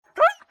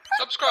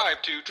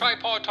Subscribe to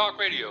Tripod Talk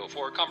Radio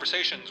for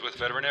conversations with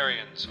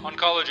veterinarians,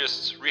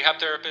 oncologists, rehab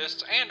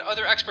therapists, and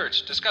other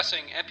experts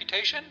discussing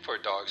amputation for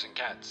dogs and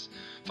cats.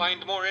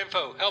 Find more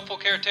info, helpful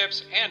care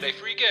tips, and a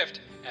free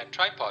gift at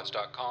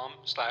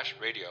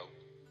tripods.com/radio.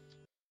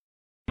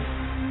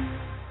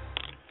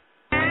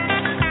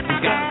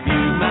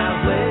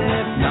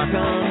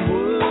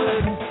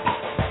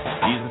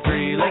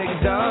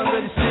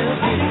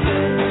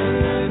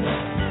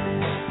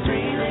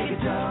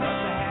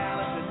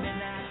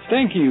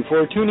 Thank you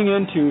for tuning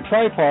in to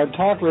Tripod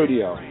Talk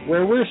Radio,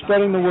 where we're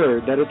spreading the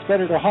word that it's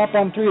better to hop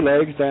on 3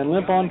 legs than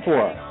limp on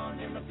 4.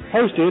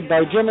 Hosted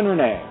by Jim and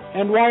Renee,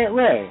 and Wyatt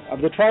Ray of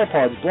the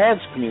Tripods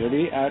blogs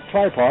community at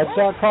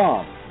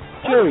tripods.com,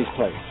 Jerry's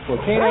place for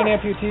canine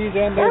amputees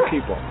and their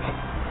people.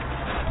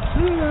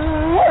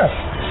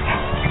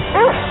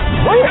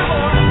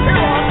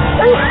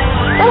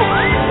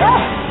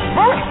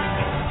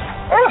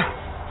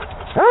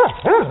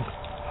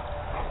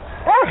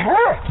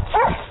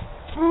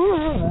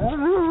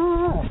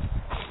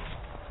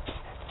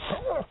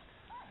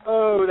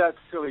 Oh, that's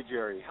silly,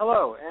 Jerry.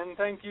 Hello, and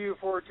thank you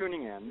for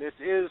tuning in. This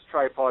is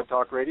Tripod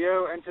Talk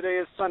Radio, and today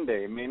is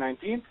Sunday, May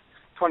 19th,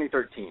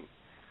 2013.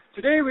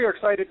 Today we are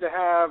excited to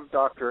have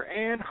Dr.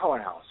 Ann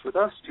Hohenhaus with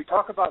us to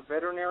talk about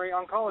veterinary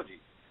oncology.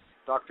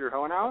 Dr.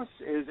 Hohenhaus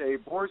is a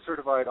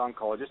board-certified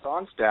oncologist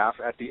on staff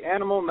at the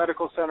Animal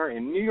Medical Center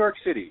in New York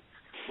City,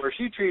 where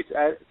she treats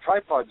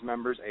Tripods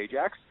members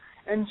Ajax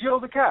and Jill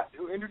the cat,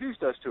 who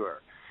introduced us to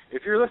her.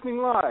 If you're listening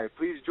live,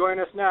 please join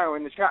us now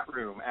in the chat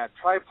room at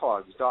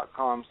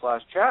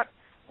tripods.com/chat,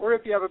 or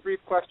if you have a brief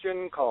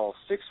question, call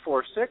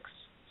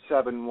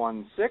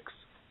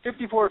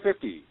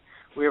 646-716-5450.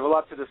 We have a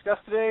lot to discuss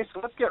today,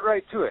 so let's get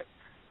right to it.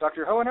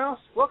 Dr. Hohenhaus,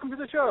 welcome to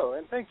the show,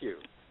 and thank you.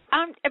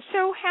 I'm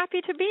so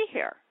happy to be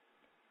here.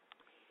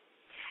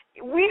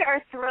 We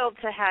are thrilled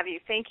to have you.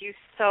 Thank you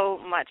so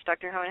much,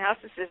 Dr.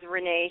 Hohenhaus. This is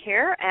Renee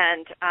here,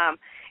 and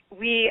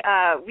we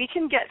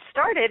can get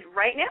started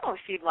right now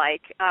if you'd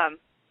like.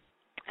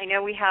 I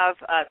know we have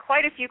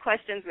quite a few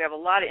questions. We have a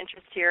lot of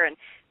interest here, and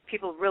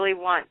people really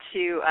want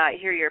to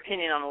hear your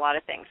opinion on a lot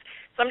of things.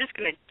 So I'm just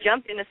going to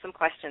jump into some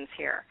questions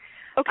here.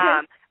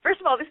 Okay.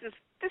 First of all, this is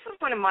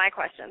one of my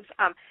questions.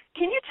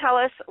 Can you tell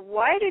us,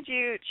 why did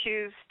you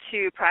choose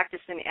to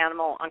practice in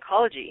animal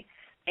oncology,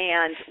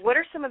 and what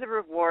are some of the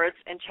rewards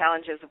and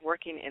challenges of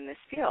working in this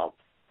field?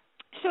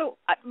 So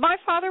my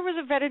father was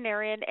a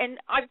veterinarian,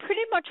 and I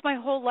pretty much my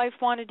whole life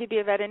wanted to be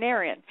a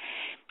veterinarian.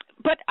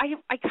 But I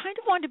kind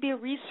of wanted to be a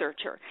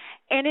researcher.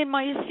 And in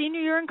my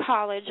senior year in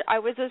college, I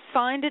was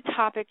assigned a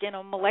topic in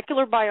a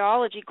molecular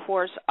biology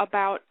course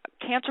about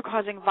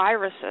cancer-causing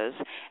viruses,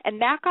 and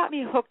that got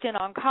me hooked in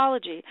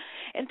oncology.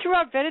 And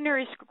throughout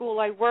veterinary school,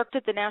 I worked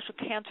at the National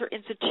Cancer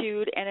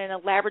Institute and in a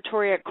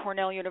laboratory at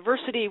Cornell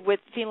University with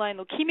feline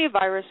leukemia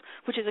virus,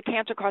 which is a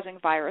cancer-causing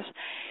virus.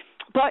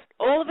 But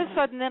all of a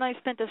sudden, then I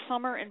spent a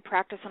summer in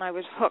practice, and I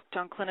was hooked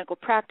on clinical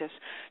practice.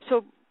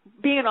 So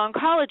being an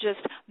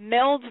oncologist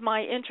melds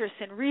my interest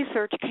in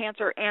research,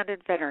 cancer, and in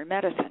veterinary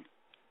medicine.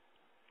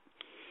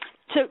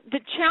 So the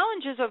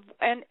challenges of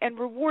and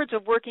rewards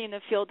of working in the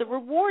field, the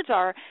rewards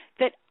are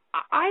that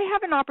I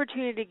have an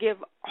opportunity to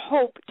give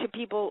hope to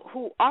people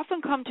who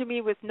often come to me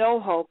with no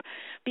hope,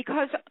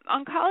 because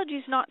oncology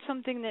is not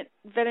something that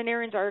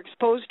veterinarians are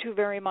exposed to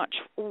very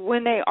much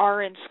when they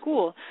are in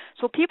school.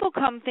 So people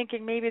come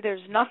thinking maybe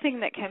there's nothing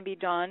that can be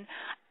done,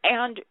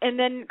 and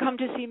then come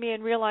to see me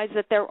and realize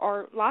that there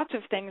are lots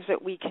of things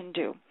that we can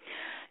do.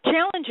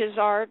 Challenges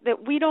are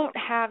that we don't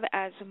have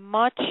as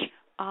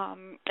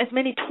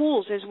many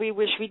tools as we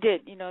wish we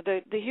did. You know,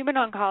 the human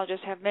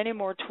oncologists have many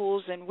more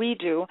tools than we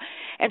do,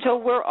 and so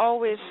we're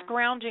always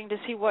scrounging to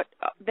see what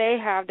they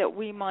have that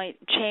we might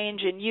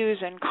change and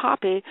use and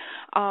copy.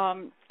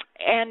 And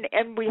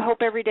we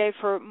hope every day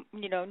for,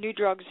 new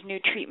drugs, new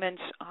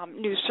treatments,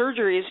 new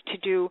surgeries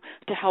to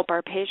help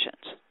our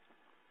patients.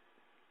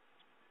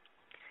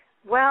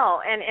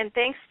 Well, and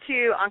thanks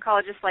to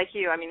oncologists like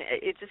you, I mean,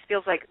 it just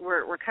feels like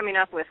we're coming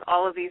up with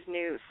all of these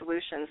new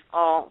solutions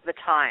all the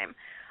time.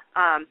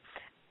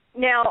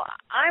 Now,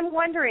 I'm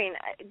wondering,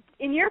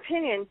 in your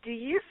opinion, do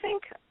you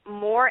think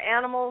more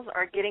animals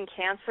are getting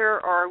cancer,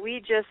 or are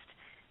we just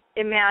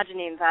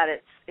imagining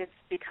that it's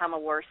become a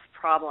worse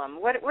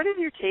problem? What is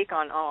your take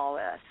on all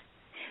this?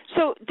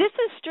 So this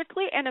is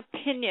strictly an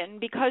opinion,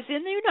 because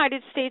in the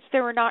United States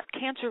there are not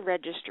cancer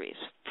registries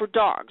for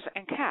dogs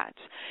and cats.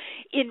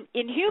 In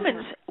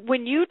humans,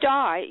 when you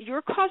die,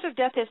 your cause of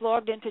death is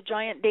logged into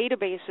giant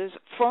databases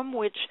from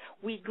which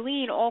we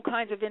glean all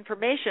kinds of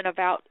information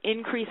about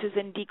increases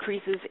and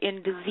decreases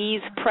in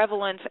disease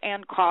prevalence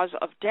and cause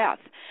of death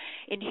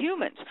in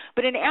humans.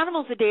 But in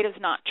animals, the data is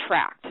not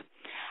tracked.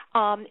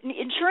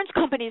 Insurance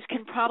companies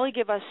can probably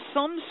give us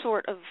some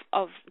sort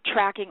of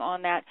tracking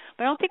on that,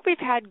 but I don't think we've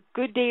had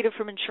good data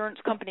from insurance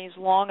companies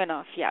long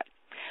enough yet.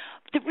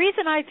 The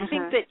reason I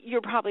think that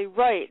you're probably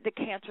right, the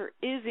cancer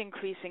is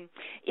increasing,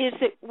 is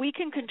that we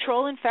can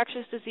control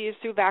infectious disease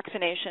through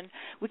vaccination.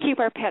 We keep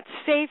our pets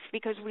safe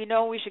because we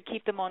know we should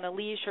keep them on a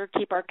leash or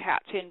keep our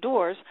cats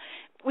indoors.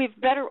 We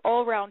have better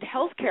all-around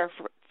health care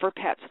for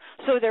pets,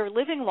 so they're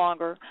living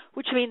longer,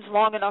 which means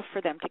long enough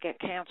for them to get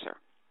cancer.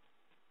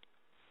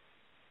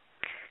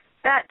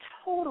 That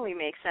totally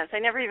makes sense. I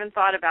never even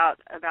thought about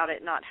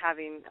it not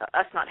having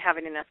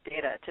enough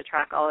data to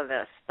track all of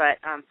this. But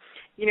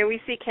we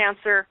see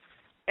cancer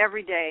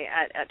every day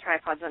at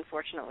Tripods.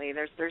 Unfortunately,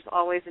 there's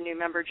always a new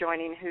member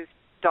joining whose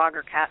dog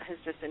or cat has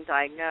just been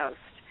diagnosed.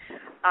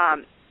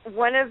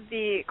 One of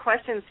the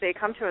questions they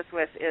come to us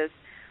with is,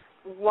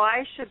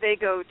 why should they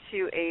go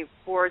to a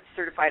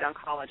board-certified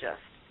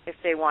oncologist if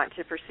they want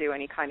to pursue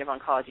any kind of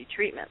oncology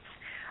treatments?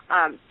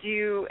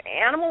 Do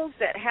animals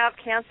that have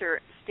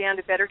cancer stand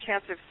a better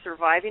chance of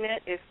surviving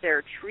it if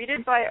they're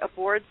treated by a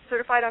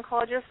board-certified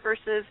oncologist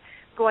versus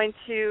going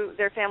to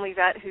their family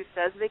vet who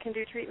says they can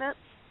do treatment?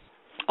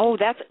 Oh,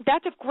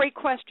 that's a great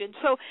question.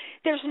 So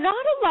there's not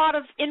a lot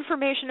of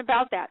information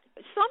about that.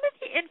 Some of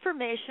the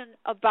information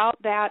about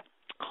that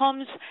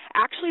comes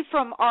actually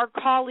from our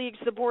colleagues,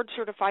 the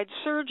board-certified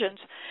surgeons,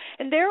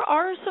 and there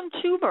are some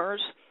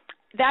tumors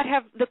that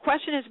the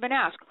question has been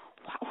asked,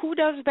 who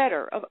does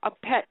better, a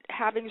pet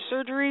having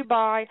surgery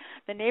by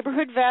the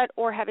neighborhood vet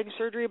or having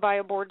surgery by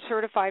a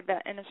board-certified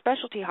vet in a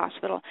specialty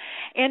hospital?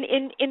 And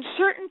in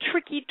certain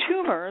tricky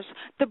tumors,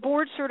 the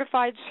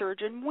board-certified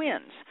surgeon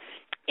wins.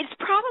 It's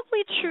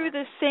probably true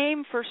the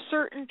same for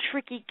certain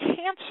tricky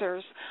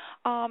cancers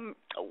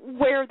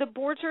where the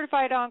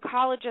board-certified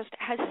oncologist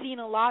has seen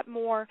a lot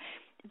more.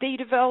 They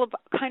develop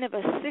kind of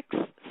a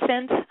sixth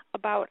sense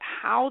about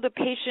how the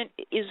patient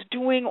is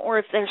doing or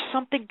if there's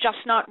something just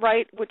not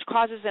right, which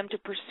causes them to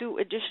pursue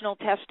additional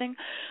testing,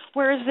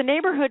 whereas the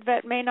neighborhood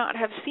vet may not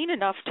have seen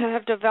enough to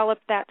have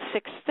developed that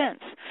sixth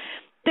sense.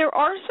 There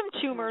are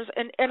some tumors,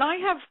 and I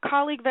have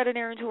colleague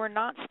veterinarians who are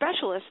not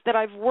specialists that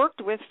I've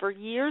worked with for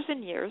years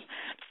and years,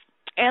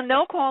 and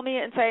they'll call me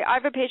and say, I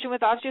have a patient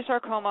with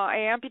osteosarcoma,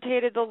 I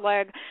amputated the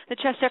leg, the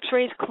chest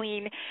x-ray is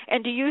clean,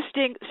 and do you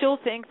still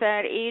think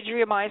that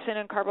adriamycin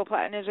and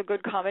carboplatin is a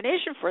good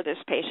combination for this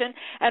patient?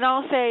 And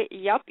I'll say,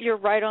 yep, you're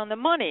right on the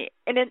money.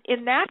 And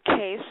in that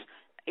case,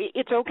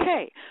 it's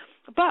okay.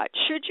 But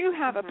should you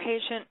have a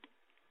patient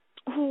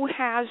who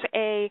has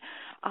a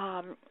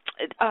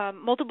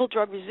multiple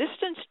drug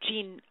resistance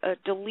gene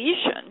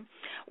deletion,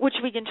 which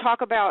we can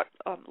talk about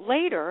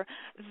later,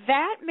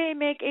 that may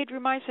make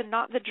adriamycin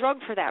not the drug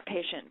for that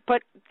patient.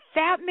 But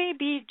that may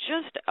be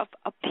just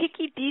a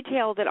picky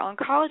detail that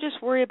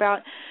oncologists worry about,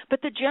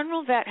 but the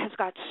general vet has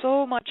got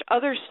so much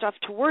other stuff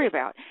to worry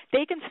about.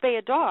 They can spay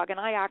a dog, and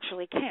I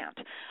actually can't.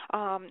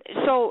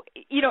 So,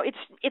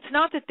 it's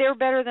not that they're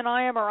better than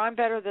I am or I'm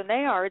better than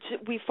they are.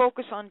 We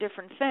focus on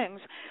different things.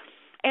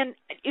 And,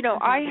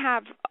 I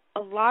have a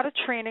lot of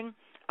training,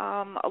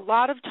 a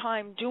lot of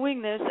time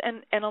doing this,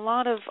 and a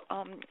lot of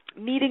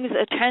meetings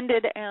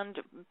attended and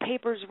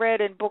papers read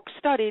and books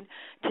studied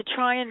to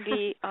try and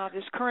be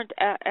as current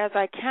as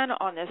I can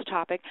on this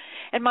topic.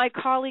 And my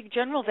colleague,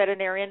 general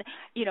veterinarian,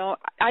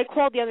 I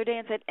called the other day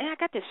and said, I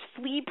got this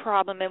flea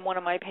problem in one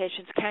of my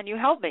patients. Can you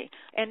help me?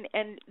 And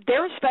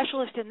they're a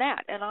specialist in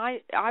that, and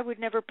I would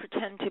never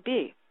pretend to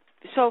be.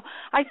 So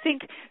I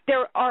think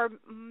there are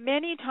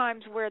many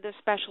times where the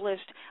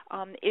specialist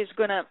is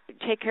going to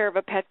take care of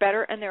a pet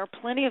better, and there are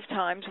plenty of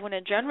times when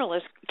a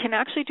generalist can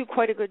actually do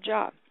quite a good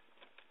job.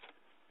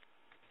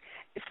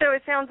 So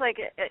it sounds like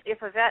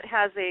if a vet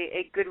has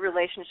a good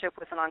relationship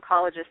with an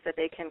oncologist that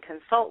they can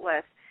consult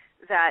with,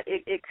 that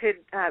it could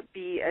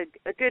be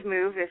a good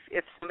move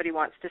if somebody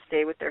wants to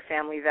stay with their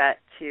family vet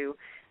to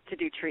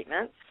do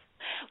treatments.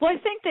 Well, I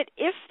think that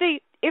if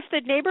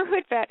the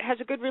neighborhood vet has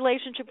a good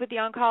relationship with the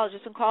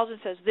oncologist and calls and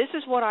says, this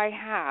is what I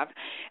have,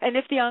 and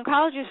if the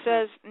oncologist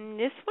says,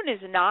 this one is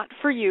not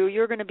for you,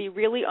 you're going to be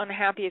really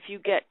unhappy if you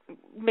get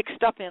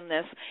mixed up in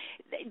this,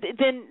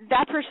 then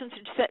that person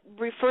should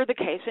refer the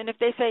case. And if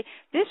they say,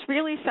 this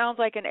really sounds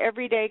like an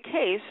everyday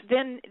case,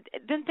 then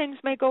things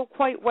may go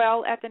quite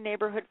well at the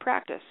neighborhood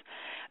practice.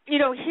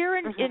 Here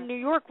in New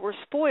York, we're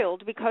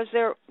spoiled because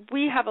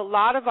we have a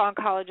lot of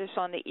oncologists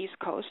on the East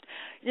Coast.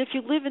 And if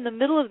you live in the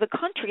middle of the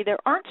country, there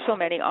aren't so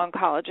many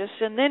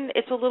oncologists, and then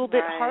it's a little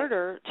bit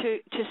harder to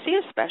see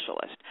a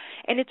specialist.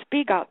 And it's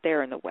big out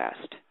there in the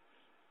West.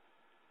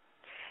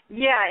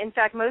 Yeah, in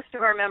fact, most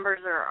of our members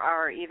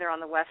are either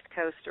on the West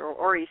Coast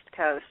or East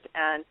Coast.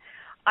 And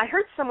I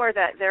heard somewhere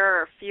that there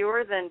are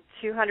fewer than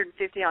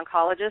 250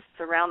 oncologists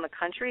around the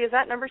country. Is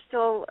that number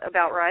still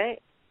about right?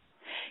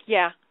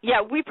 Yeah,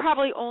 we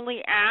probably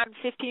only add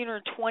 15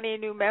 or 20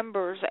 new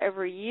members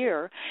every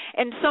year.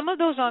 And some of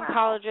those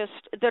oncologists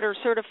that are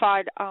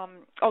certified,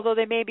 although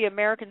they may be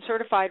American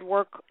certified,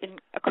 work in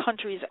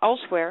countries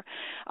elsewhere.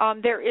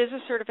 There is a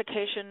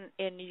certification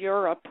in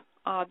Europe.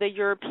 The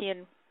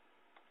European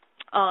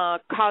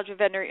College of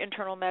Veterinary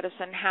Internal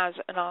Medicine has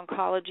an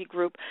oncology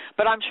group,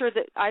 but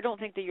I don't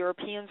think the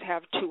Europeans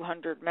have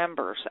 200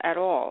 members at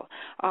all.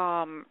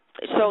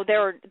 So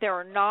there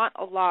are not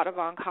a lot of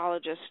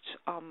oncologists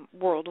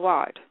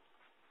worldwide.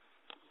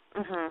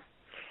 Mm-hmm.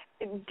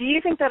 Do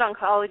you think that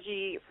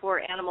oncology for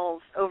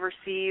animals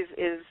overseas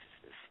is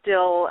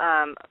still,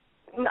 I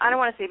don't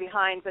want to say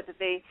behind, but that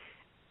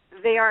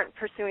they aren't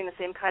pursuing the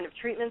same kind of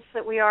treatments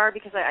that we are?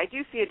 Because I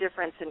do see a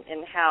difference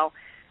in how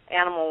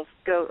animals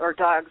go, or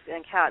dogs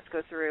and cats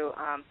go through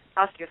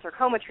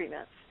osteosarcoma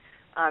treatments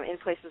in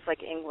places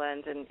like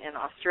England and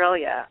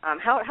Australia.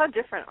 How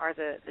different are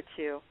the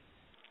two?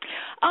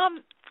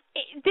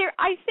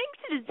 I think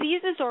the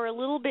diseases are a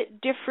little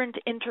bit different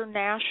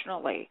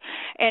internationally.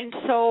 And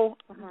so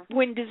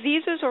when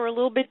diseases are a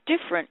little bit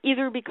different,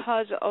 either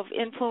because of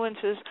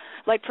influences,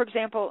 like, for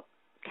example,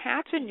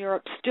 cats in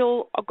Europe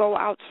still go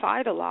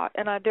outside a lot,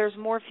 and there's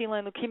more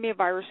feline leukemia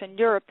virus in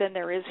Europe than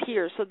there is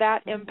here, so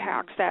that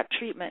impacts that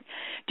treatment.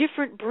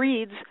 Different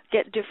breeds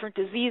get different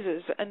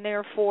diseases, and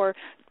therefore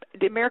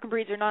the American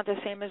breeds are not the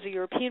same as the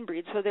European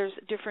breeds, so there's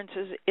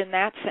differences in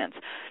that sense.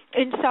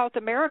 In South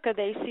America,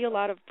 they see a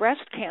lot of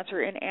breast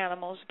cancer in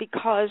animals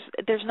because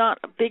there's not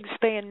big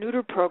spay and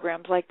neuter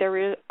programs like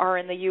there are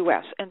in the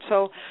U.S. And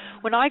so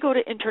when I go to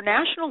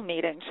international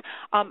meetings,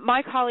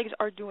 my colleagues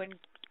are doing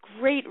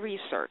great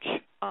research,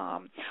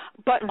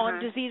 but on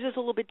diseases a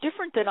little bit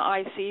different than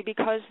I see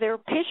because their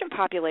patient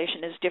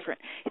population is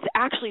different. It's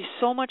actually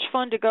so much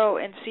fun to go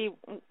and see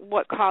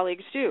what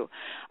colleagues do.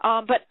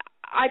 But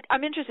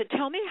I'm interested.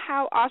 Tell me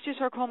how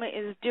osteosarcoma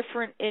is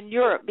different in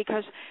Europe,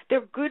 because there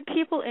are good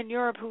people in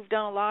Europe who've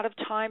done a lot of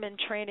time and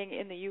training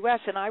in the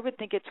U.S., and I would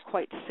think it's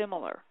quite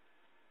similar.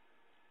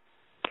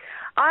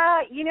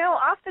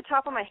 Off the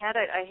top of my head,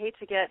 I hate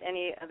to get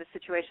any of the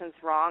situations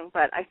wrong,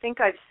 but I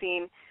think I've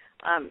seen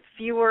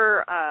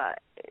fewer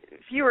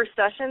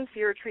sessions,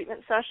 fewer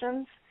treatment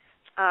sessions,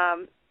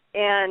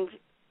 and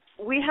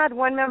we had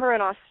one member in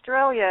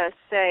Australia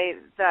say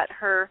that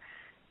her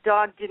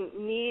dog didn't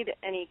need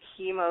any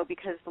chemo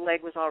because the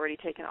leg was already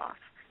taken off,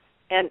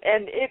 and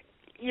it,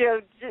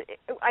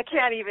 I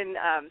can't even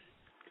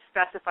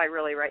specify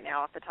really right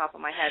now off the top of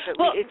my head,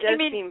 but it does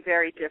seem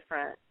very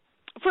different.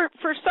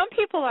 For some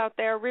people out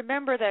there,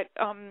 remember that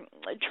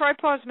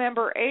TriPaws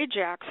member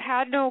Ajax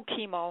had no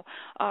chemo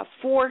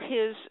for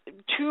his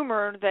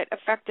tumor that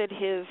affected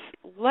his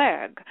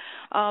leg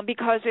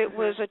because it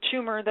was a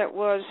tumor that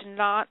was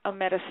not a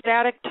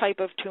metastatic type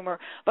of tumor,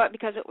 but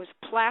because it was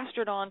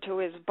plastered onto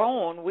his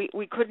bone,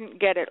 we couldn't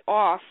get it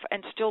off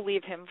and still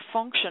leave him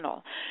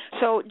functional.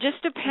 So it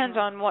just depends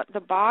on what the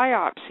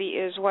biopsy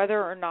is,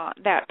 whether or not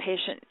that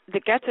patient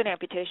that gets an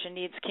amputation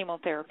needs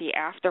chemotherapy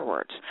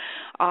afterwards.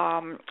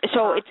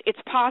 So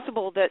it's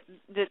possible that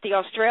the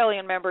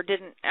Australian member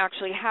didn't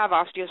actually have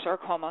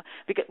osteosarcoma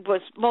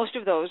because most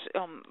of those,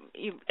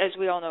 as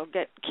we all know,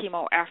 get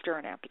chemo after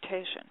an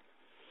amputation.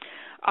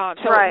 So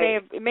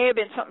it may have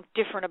been something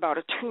different about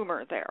a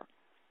tumor there.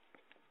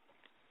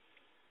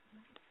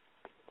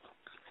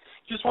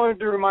 Just wanted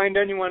to remind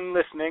anyone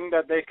listening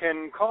that they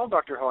can call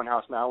Dr.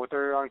 Hohenhaus now with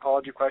their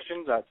oncology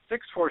questions at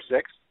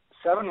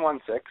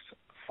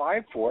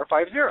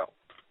 646-716-5450.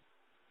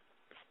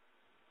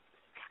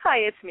 Hi,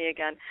 it's me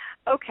again.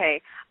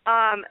 Okay,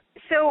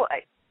 so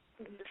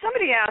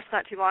somebody asked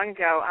not too long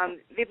ago,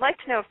 they'd like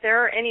to know if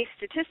there are any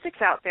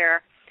statistics out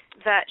there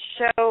that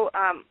show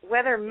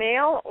whether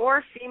male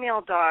or female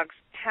dogs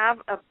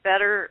have a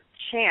better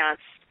chance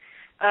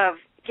of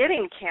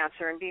getting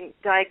cancer and being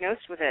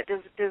diagnosed with it.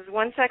 Does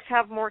one sex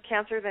have more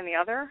cancer than the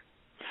other?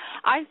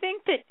 I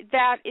think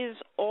that is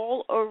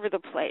all over the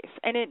place,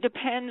 and it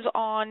depends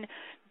on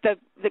the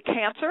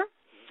cancer.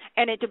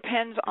 And it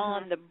depends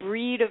on the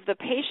breed of the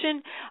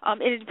patient.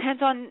 It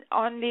depends on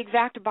the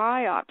exact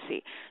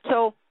biopsy.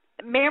 So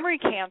mammary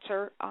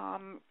cancer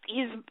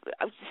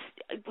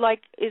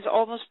is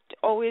almost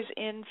always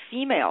in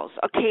females.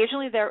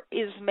 Occasionally there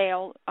is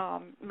male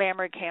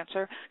mammary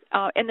cancer,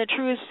 and the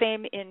true is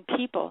same in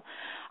people.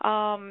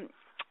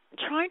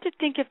 Trying to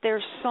think if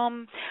there's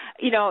some,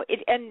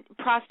 and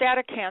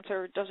prostatic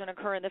cancer doesn't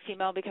occur in the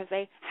female because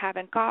they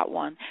haven't got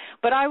one.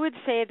 But I would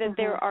say that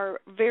there are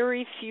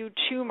very few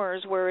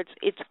tumors where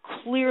it's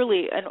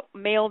clearly a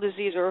male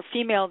disease or a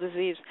female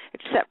disease,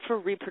 except for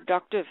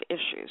reproductive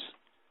issues.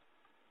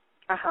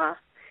 So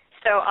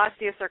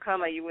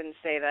osteosarcoma, you wouldn't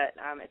say that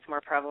it's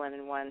more prevalent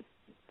in one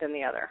than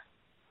the other?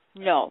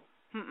 No.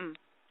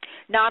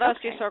 Not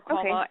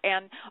osteosarcoma,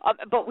 and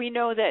but we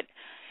know that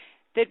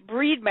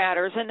breed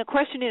matters, and the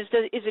question is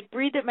it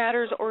breed that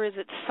matters or is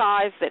it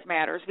size that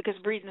matters? Because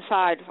breed and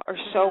size are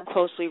so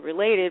closely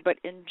related, but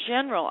in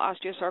general,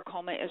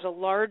 osteosarcoma is a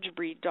large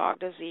breed dog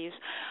disease.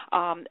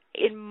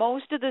 In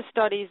most of the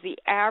studies, the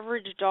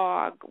average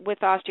dog with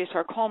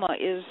osteosarcoma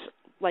is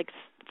like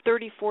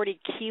 30, 40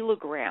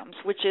 kilograms,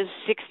 which is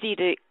 60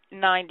 to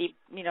 90,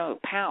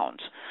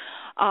 pounds.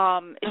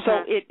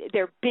 So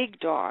they're big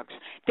dogs.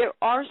 There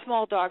are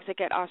small dogs that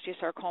get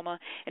osteosarcoma,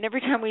 and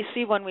every time we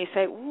see one, we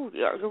say, "Ooh,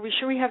 are we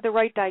sure we have the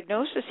right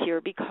diagnosis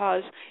here?"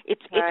 Because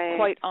it's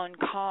quite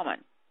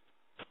uncommon.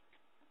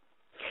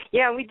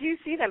 Yeah, we do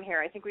see them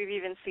here. I think we've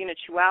even seen a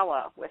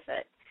Chihuahua with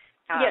it.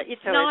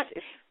 It's so not.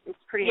 It's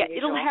pretty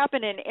unusual. It'll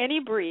happen in any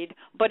breed,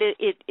 but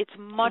it's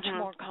much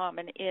more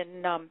common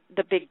in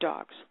the big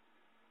dogs.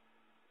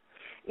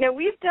 Now,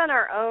 we've done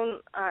our own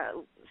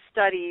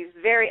studies,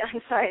 very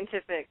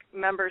unscientific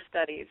member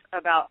studies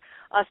about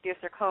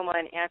osteosarcoma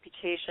and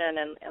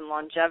amputation and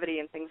longevity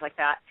and things like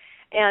that.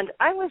 And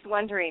I was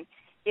wondering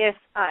if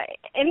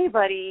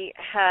anybody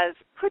has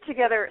put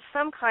together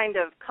some kind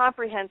of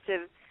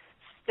comprehensive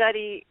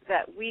study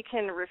that we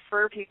can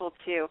refer people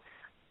to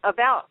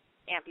about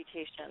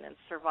amputation and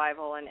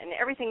survival and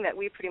everything that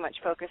we pretty much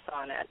focus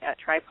on at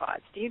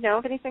Tripods. Do you know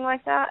of anything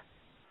like that?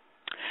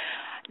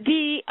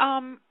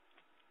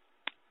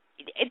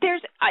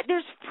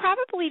 There's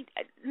probably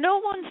no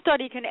one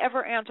study can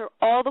ever answer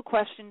all the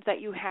questions that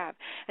you have.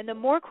 And the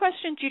more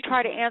questions you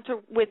try to answer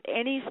with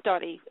any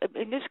study,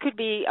 and this could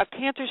be a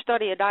cancer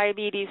study, a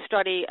diabetes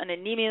study, an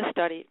anemia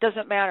study, it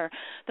doesn't matter.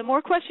 The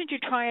more questions you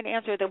try and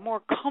answer, the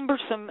more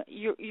cumbersome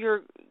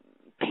your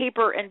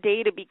paper and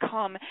data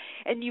become,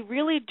 and you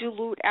really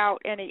dilute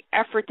out any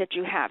effort that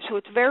you have. So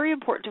it's very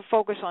important to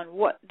focus on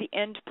what the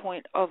end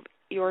point of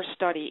your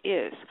study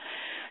is.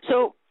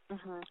 So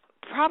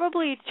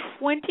probably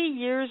 20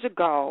 years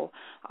ago,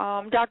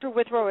 Dr.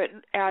 Withrow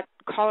at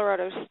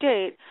Colorado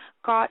State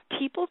got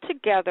people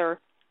together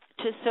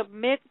to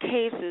submit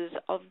cases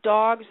of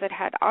dogs that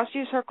had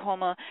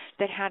osteosarcoma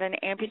that had an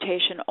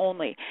amputation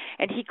only.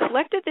 And he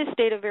collected this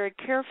data very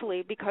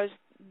carefully because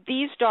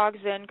these dogs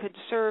then could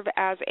serve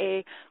as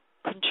a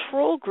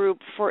control group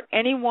for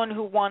anyone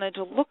who wanted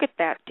to look at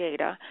that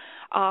data,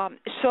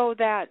 so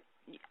that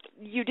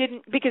you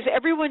didn't, because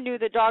everyone knew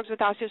that dogs with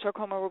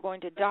osteosarcoma were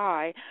going to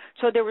die,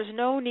 so there was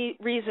no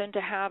reason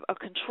to have a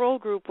control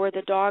group where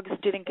the dogs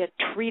didn't get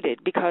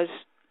treated because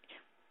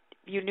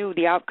you knew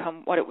the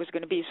outcome, what it was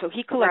going to be. So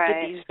he collected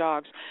these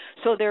dogs,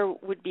 so there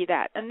would be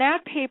that. And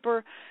that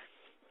paper,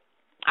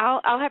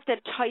 I'll have to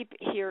type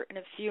here in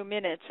a few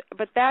minutes,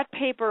 but that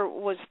paper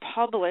was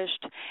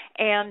published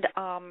and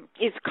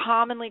is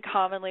commonly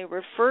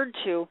referred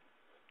to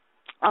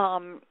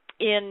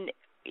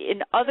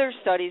in other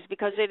studies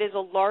because it is a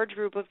large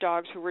group of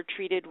dogs who were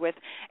treated with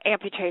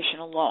amputation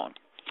alone.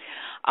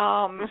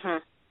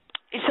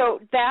 So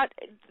that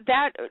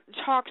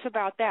talks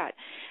about that.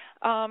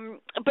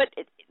 But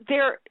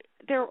there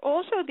are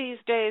also these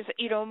days,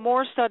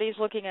 more studies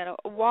looking at a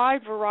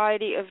wide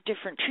variety of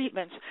different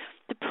treatments.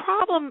 The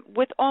problem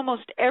with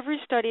almost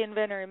every study in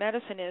veterinary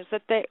medicine is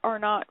that they are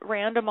not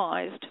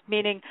randomized,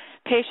 meaning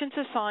patients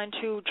assigned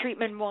to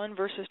treatment 1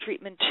 versus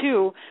treatment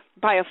 2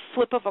 by a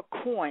flip of a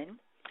coin.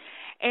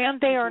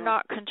 And they are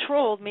not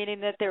controlled,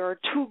 meaning that there are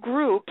two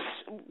groups,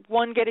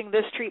 one getting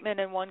this treatment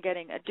and one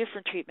getting a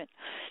different treatment.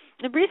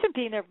 The reason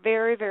being they're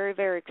very, very,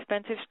 very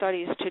expensive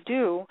studies to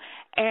do,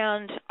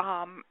 and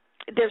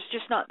there's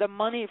just not the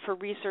money for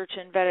research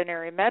in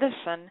veterinary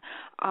medicine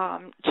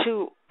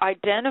to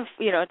identify,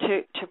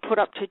 to put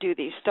up to do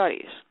these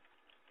studies.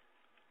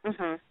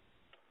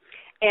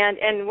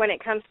 And when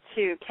it comes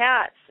to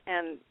cats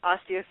and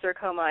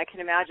osteosarcoma, I can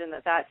imagine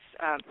that's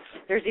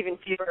there's even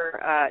fewer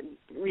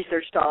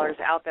research dollars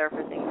out there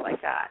for things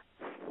like that.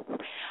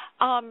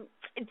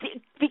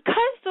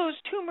 Because those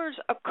tumors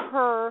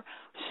occur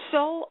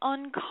so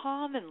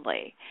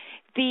uncommonly,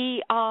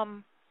 the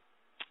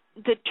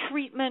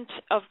treatment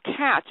of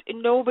cats,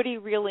 nobody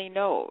really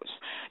knows.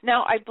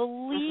 Now, I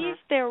believe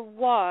there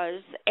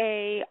was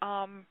a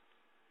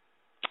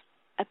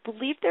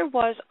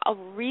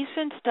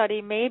recent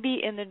study, maybe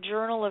in the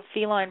Journal of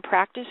Feline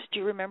Practice. Do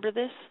you remember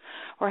this,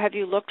 or have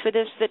you looked for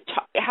this? That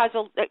has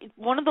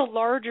one of the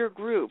larger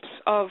groups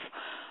of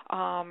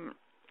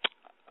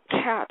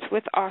cats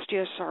with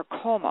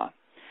osteosarcoma.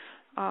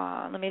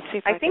 Let me see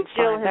if I think can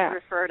Jill find that.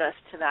 has referred us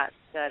to that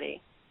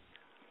study,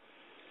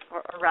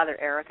 or rather,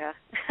 Erica.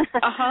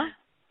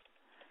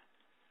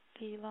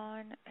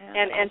 Feline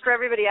and for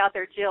everybody out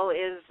there, Jill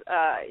is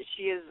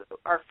she is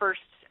our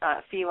first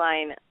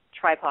feline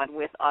tripod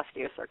with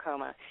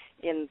osteosarcoma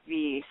in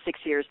the 6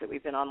 years that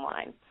we've been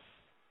online.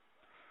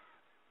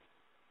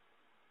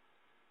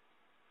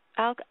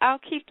 I'll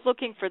keep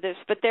looking for this,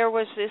 but there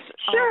was this.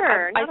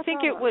 Sure, I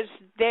think it was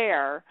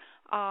there.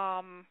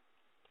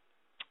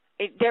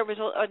 There was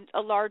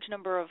a large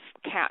number of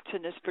cats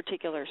in this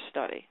particular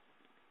study.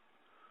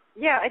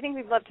 Yeah, I think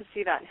we'd love to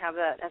see that and have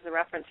that as a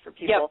reference for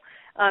people.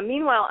 Yep.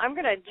 Meanwhile, I'm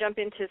going to jump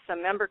into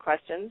some member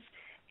questions,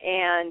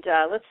 and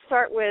let's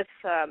start with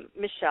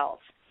Michelle's.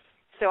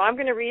 So I'm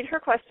going to read her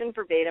question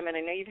verbatim, and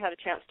I know you've had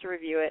a chance to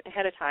review it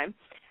ahead of time,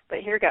 but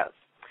here goes.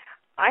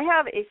 I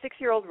have a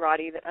 6-year-old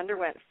Rottie that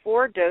underwent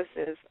 4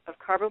 doses of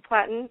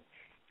carboplatin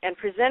and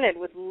presented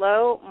with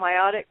low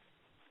meiotic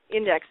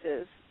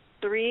indexes,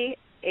 3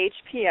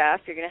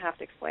 HPF, you're going to have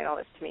to explain all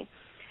this to me,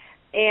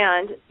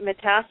 and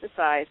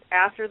metastasized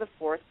after the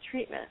 4th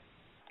treatment.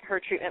 Her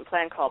treatment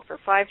plan called for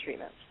 5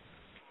 treatments.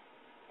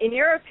 In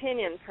your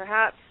opinion,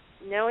 perhaps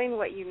knowing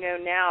what you know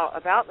now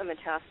about the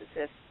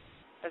metastasis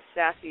of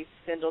SASE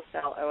spindle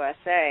cell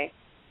OSA,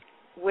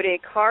 would a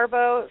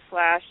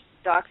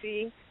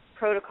carbo/doxy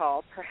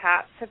protocol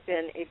perhaps have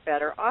been a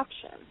better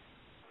option?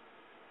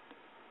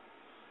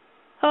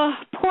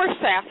 Poor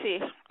Sassy.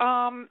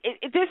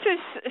 This is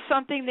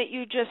something that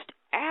you just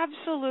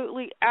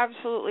absolutely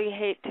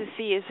hate to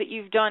see, is that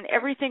you've done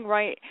everything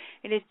right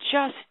and it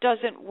just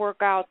doesn't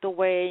work out the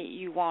way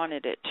you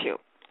wanted it to.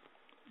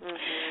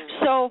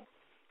 Mm-hmm. So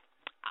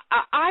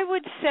I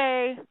would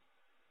say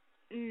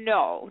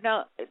no.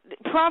 Now,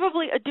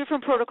 probably a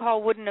different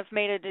protocol wouldn't have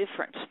made a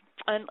difference.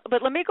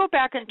 But let me go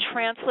back and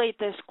translate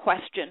this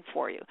question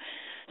for you.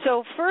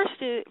 So first,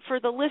 for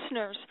the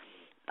listeners,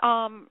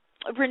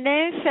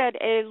 Renee said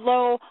a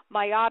low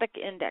meiotic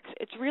index.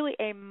 It's really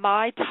a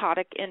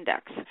mitotic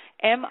index,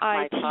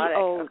 mitotic.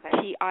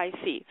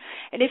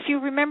 And if you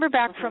remember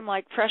back from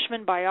like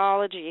freshman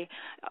biology,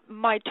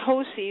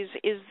 mitoses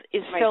is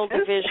cell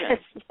division.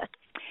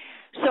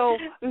 So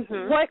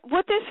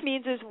what this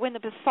means is when the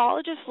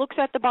pathologist looks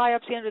at the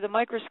biopsy under the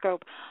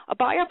microscope, a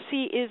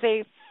biopsy is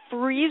a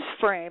freeze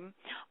frame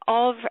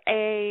of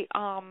a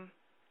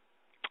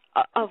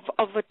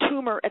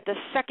tumor at the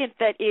second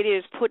that it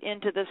is put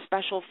into the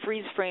special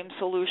freeze frame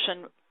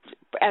solution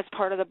as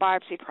part of the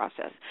biopsy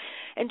process.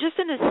 And just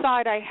an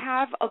aside, I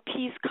have a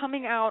piece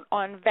coming out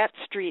on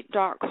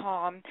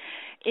vetstreet.com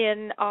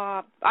in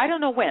I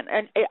don't know when,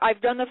 and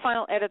I've done the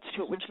final edits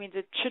to it, which means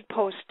it should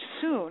post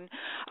soon.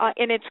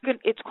 And it's good.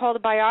 It's called A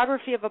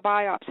Biography of a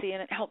Biopsy,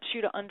 and it helps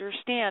you to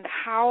understand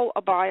how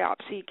a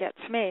biopsy gets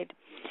made.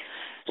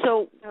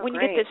 So when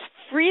you get this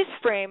freeze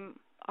frame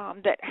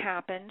that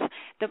happens,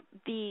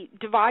 the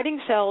dividing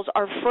cells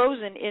are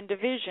frozen in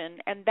division,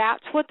 and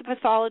that's what the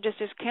pathologist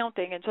is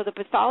counting. And so the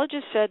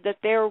pathologist said that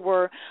there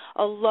were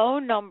a low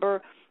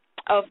number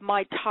of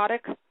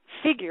mitotic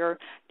figure,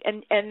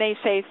 and they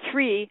say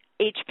 3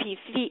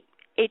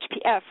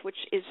 HPF, which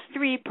is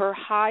 3 per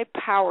high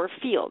power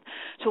field.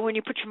 So when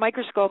you put your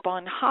microscope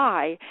on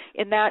high,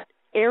 in that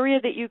area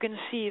that you can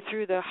see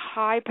through the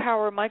high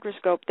power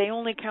microscope, they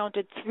only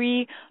counted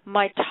 3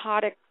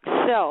 mitotic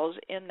cells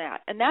in that,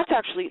 and that's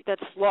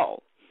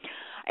low.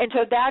 And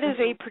so that is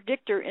a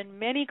predictor in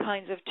many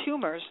kinds of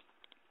tumors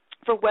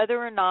for whether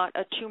or not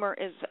a tumor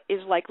is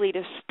likely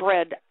to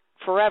spread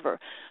forever.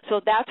 So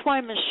that's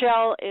why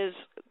Michelle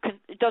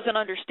doesn't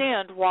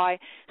understand why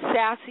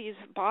Sassy's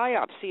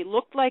biopsy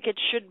looked like it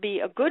should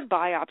be a good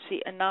biopsy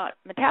and not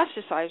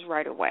metastasize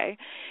right away,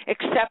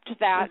 except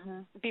that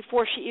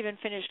before she even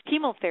finished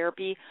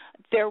chemotherapy,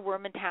 there were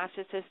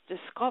metastases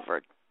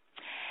discovered.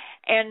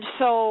 And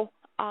so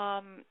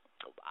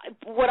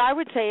what I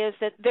would say is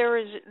that there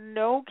is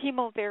no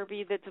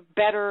chemotherapy that's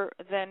better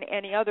than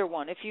any other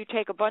one. If you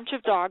take a bunch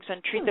of dogs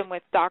and treat them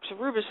with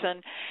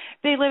doxorubicin,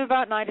 they live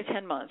about 9 to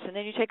 10 months. And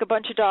then you take a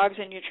bunch of dogs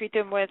and you treat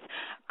them with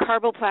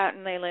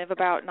carboplatin, they live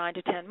about 9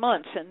 to 10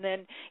 months. And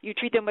then you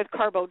treat them with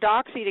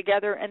carbodoxy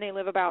together and they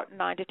live about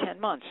 9 to 10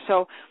 months.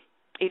 So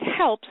it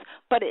helps,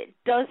 but it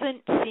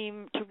doesn't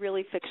seem to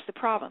really fix the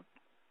problem.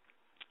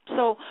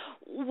 So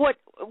what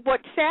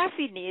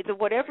Sassy needs, and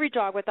what every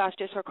dog with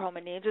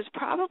osteosarcoma needs, is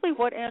probably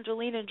what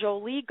Angelina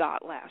Jolie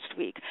got last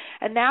week,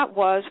 and that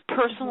was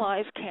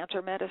personalized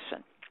cancer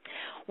medicine,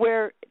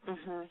 where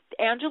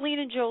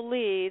Angelina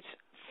Jolie's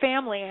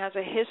family has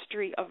a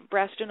history of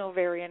breast and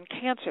ovarian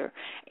cancer,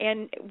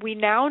 and we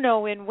now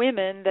know in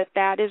women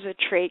that is a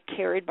trait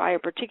carried by a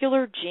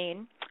particular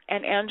gene,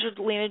 and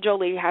Angelina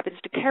Jolie happens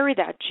to carry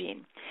that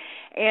gene.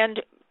 And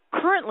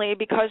currently,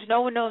 because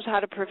no one knows how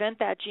to prevent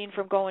that gene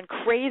from going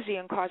crazy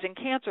and causing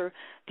cancer,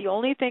 the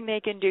only thing they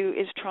can do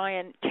is try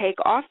and take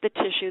off the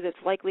tissue that's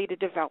likely to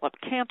develop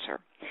cancer,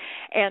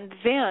 and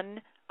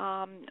then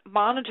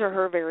monitor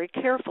her very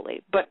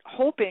carefully, but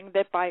hoping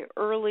that by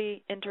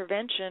early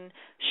intervention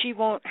she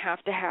won't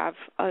have to have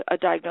a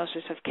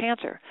diagnosis of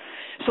cancer.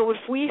 So if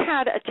we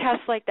had a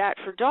test like that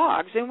for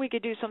dogs, then we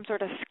could do some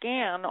sort of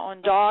scan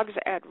on dogs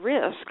at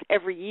risk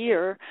every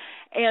year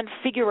and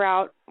figure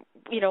out,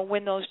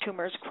 when those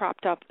tumors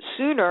cropped up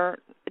sooner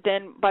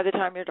than by the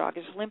time your dog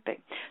is limping.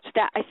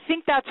 So I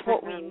think that's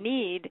what we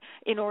need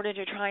in order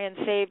to try and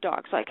save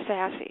dogs like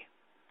Sassy.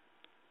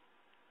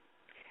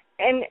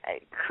 And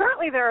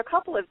currently there are a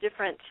couple of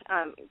different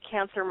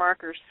cancer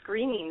marker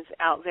screenings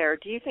out there.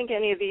 Do you think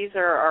any of these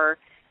are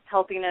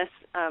helping us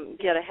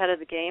get ahead of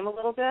the game a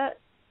little bit?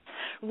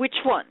 Which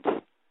ones?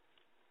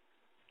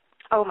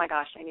 Oh, my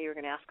gosh, I knew you were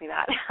going to ask me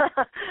that.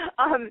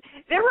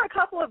 There were a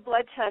couple of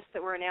blood tests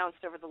that were announced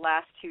over the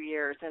last 2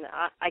 years, and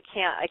I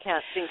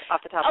can't think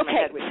off the top of my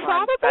head which one.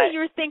 Probably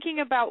you're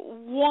thinking about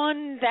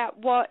one that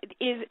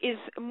is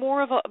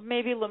more of a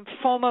maybe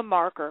lymphoma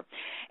marker.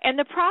 And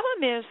the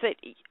problem is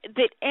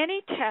that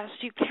any test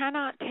you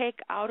cannot take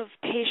out of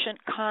patient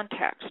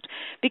context,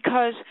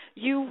 because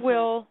you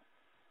will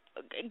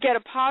get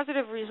a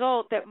positive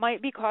result that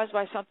might be caused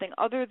by something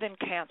other than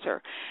cancer.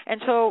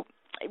 And so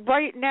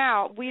right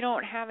now, we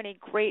don't have any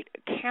great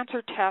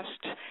cancer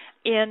tests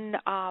in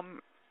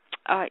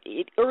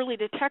early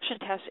detection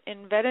tests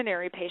in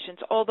veterinary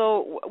patients,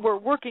 although we're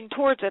working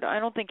towards it. I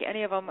don't think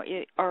any of them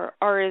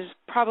are as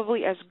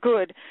probably as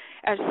good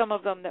as some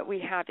of them that we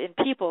have in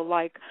people,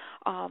 like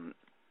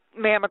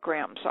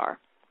mammograms are.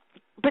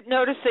 But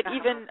notice that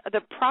even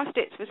the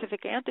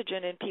prostate-specific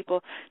antigen in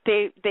people,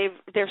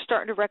 they're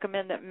starting to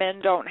recommend that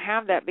men don't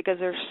have that because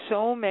there's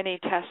so many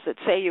tests that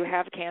say you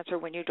have cancer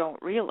when you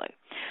don't really.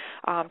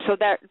 So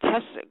that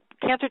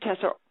cancer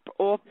tests are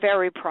all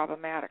very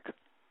problematic.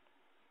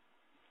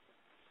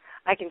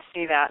 I can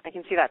see that.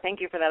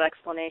 Thank you for that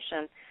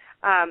explanation.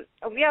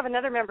 We have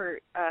another member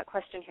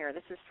question here.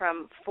 This is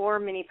from 4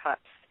 Mini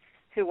Pups,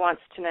 who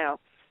wants to know,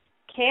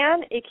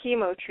 can a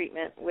chemo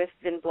treatment with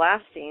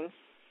vinblastine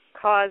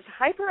cause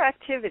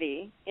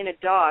hyperactivity in a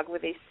dog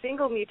with a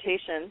single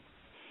mutation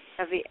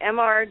of the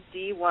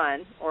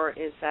MRD1, or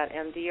is that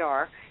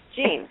MDR,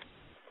 gene?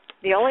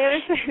 The only other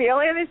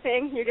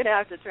thing you're going to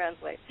have to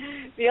translate.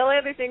 The only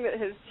other thing that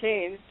has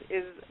changed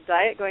is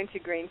diet going to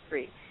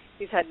grain-free.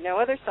 He's had no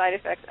other side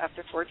effects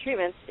after 4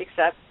 treatments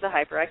except the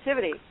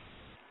hyperactivity.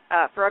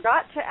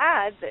 Forgot to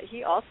add that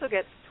he also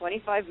gets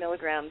 25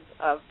 milligrams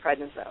of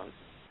prednisone.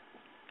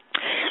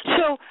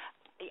 So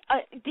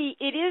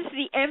it is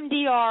the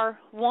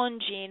MDR1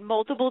 gene,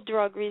 multiple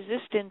drug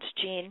resistance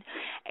gene,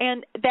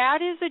 and that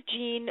is a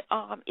gene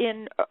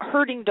in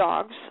herding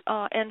dogs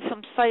and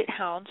some sight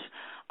hounds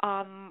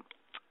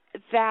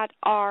that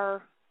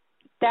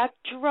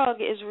drug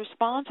is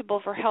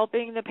responsible for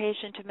helping the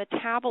patient to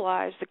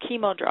metabolize the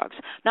chemo drugs.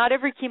 Not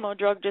every chemo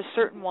drug, just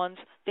certain ones.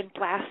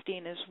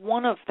 Vinblastine is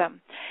one of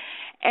them.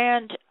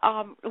 And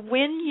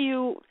when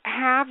you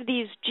have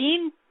these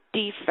gene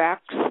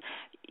defects,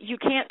 you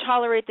can't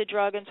tolerate the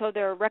drug, and so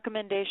there are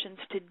recommendations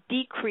to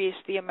decrease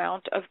the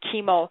amount of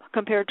chemo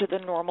compared to the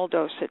normal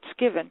dose that's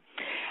given.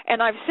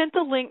 And I've sent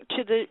the link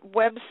to the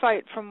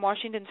website from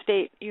Washington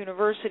State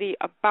University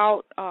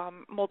about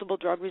multiple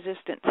drug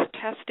resistance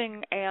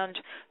testing and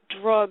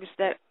drugs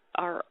that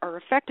are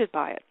affected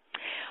by it.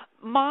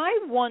 My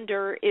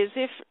wonder is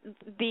if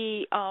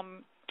the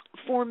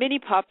 4 Mini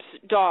Pups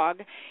dog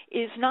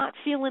is not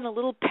feeling a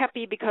little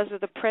peppy because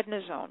of the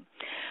prednisone.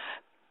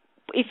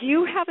 If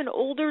you have an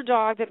older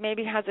dog that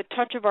maybe has a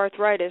touch of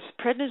arthritis,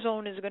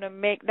 prednisone is going to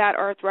make that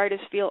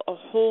arthritis feel a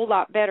whole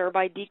lot better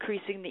by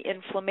decreasing the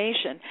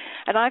inflammation.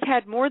 And I've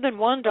had more than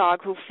one dog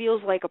who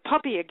feels like a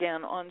puppy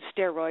again on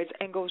steroids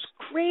and goes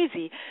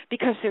crazy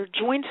because their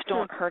joints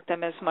don't hurt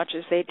them as much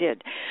as they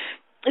did.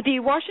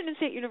 The Washington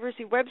State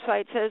University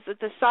website says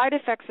that the side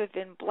effects of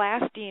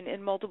vinblastine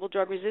in multiple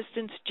drug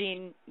resistance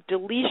gene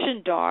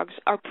deletion dogs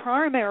are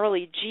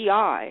primarily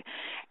GI,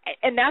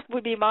 and that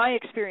would be my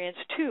experience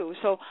too.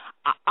 So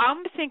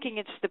I'm thinking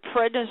it's the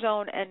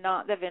prednisone and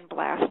not the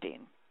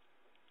vinblastine.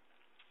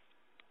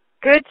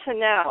 Good to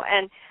know.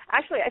 And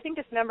actually, I think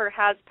this member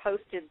has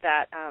posted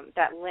that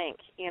link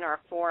in our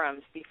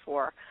forums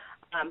before.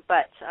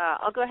 But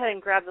I'll go ahead and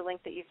grab the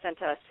link that you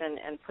sent us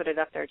and put it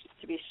up there just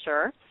to be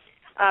sure.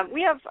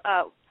 We have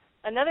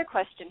another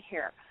question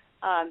here.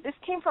 This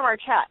came from our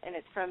chat, and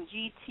it's from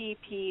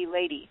GTP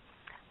Lady.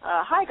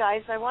 Hi,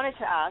 guys. I wanted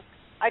to ask,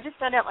 I just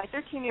found out my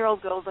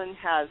 13-year-old golden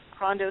has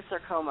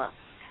chondrosarcoma.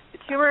 The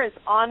tumor is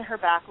on her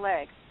back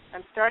leg.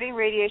 I'm starting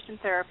radiation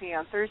therapy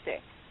on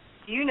Thursday.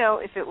 Do you know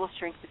if it will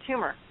shrink the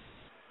tumor?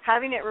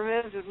 Having it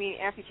removed would mean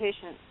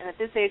amputation, and at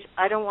this age,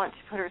 I don't want to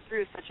put her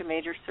through such a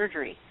major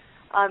surgery.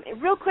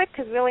 Real quick,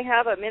 because we only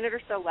have a minute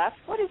or so left,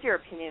 what is your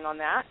opinion on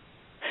that?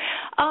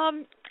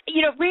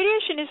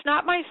 Radiation is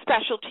not my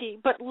specialty,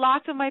 but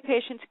lots of my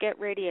patients get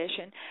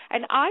radiation.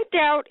 And I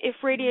doubt if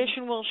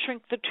radiation will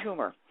shrink the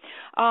tumor.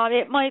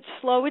 It might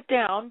slow it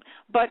down,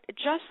 but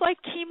just like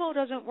chemo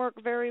doesn't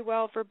work very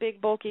well for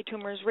big, bulky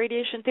tumors,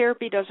 radiation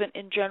therapy doesn't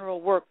in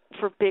general work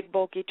for big,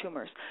 bulky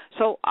tumors.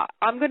 So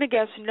I'm going to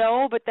guess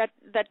no, but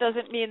that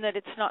doesn't mean that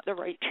it's not the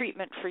right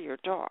treatment for your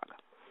dog.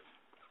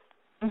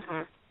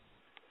 Mm-hmm.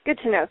 Good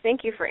to know.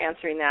 Thank you for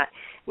answering that.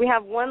 We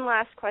have one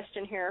last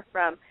question here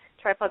from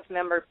Tripod's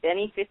member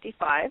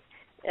Benny55,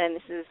 and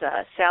this is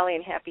Sally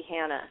and Happy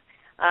Hannah.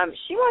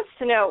 She wants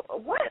to know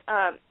what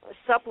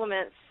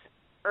supplements,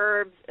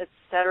 herbs,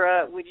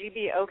 etc., would you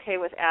be okay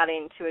with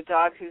adding to a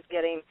dog who's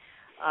getting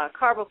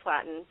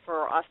carboplatin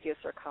for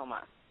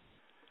osteosarcoma?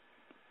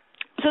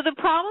 So the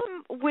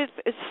problem with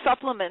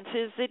supplements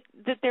is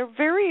that they're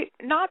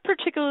not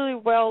particularly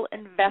well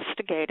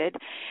investigated,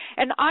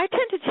 and I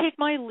tend to take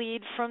my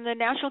lead from the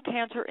National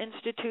Cancer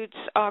Institute's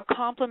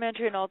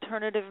complementary and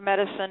alternative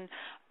medicine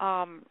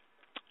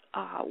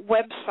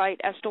website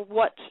as to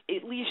what's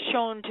at least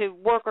shown to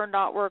work or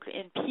not work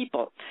in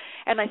people.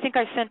 And I think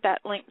I sent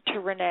that link to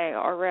Renee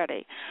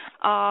already.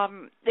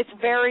 It's a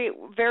very,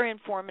 very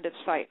informative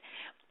site.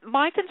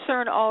 My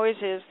concern always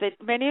is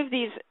that many of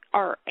these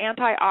are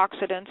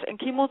antioxidants, and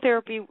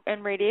chemotherapy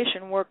and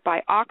radiation work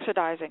by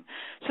oxidizing.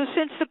 So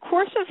since the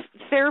course of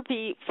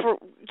therapy for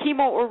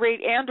chemo or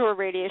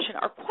radiation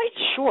are quite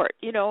short,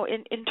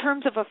 in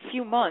terms of a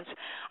few months,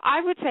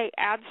 I would say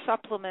add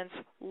supplements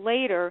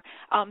later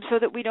so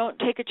that we don't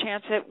take a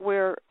chance that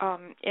we're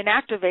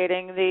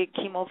inactivating the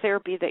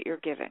chemotherapy that you're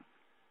giving.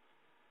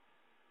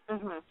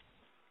 Mm-hmm.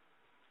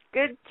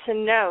 Good to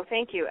know.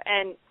 Thank you.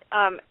 And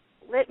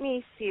let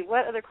me see,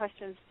 what other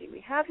questions do we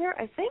have here?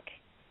 I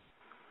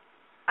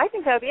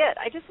think that would be it.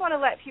 I just want to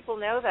let people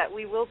know that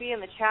we will be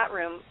in the chat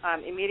room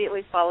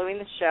immediately following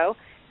the show.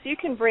 So you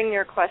can bring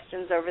your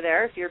questions over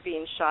there if you're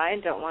being shy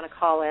and don't want to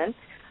call in.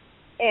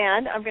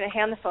 And I'm going to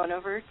hand the phone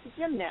over to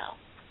Jim now.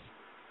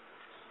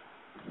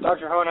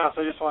 Dr. Hohenhaus,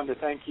 I just wanted to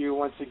thank you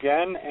once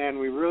again, and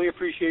we really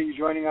appreciate you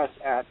joining us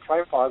at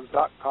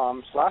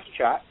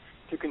tripods.com/chat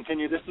to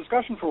continue this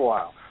discussion for a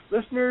while.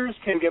 Listeners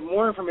can get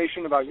more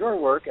information about your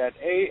work at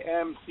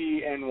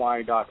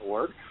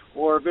amcny.org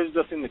or visit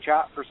us in the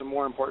chat for some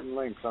more important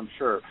links, I'm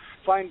sure.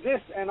 Find this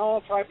and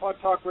all Tripod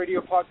Talk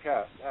Radio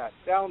podcasts at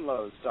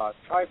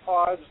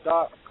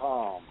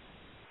downloads.tripods.com.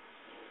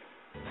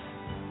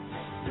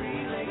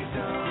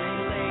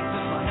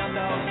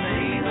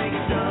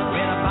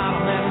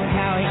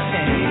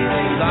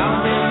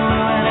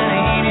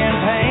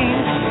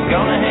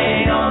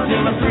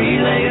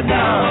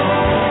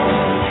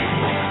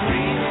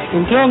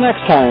 Until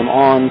next time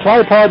on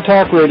Tripod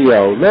Talk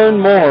Radio, learn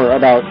more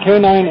about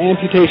canine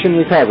amputation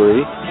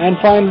recovery and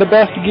find the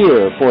best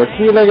gear for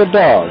three-legged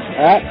dogs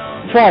at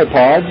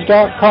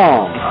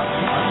tripods.com.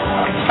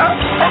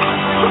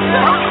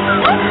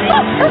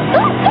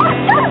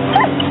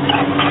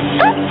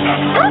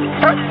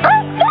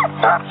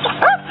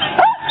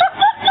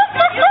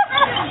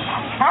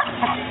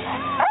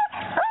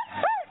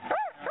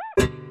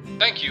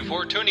 Thank you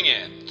for tuning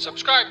in.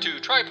 Subscribe to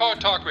Tripod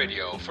Talk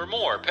Radio for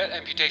more pet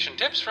amputation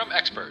tips from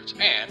experts,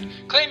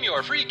 and claim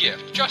your free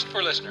gift just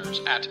for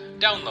listeners at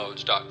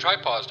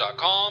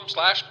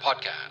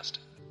downloads.tripods.com/podcast.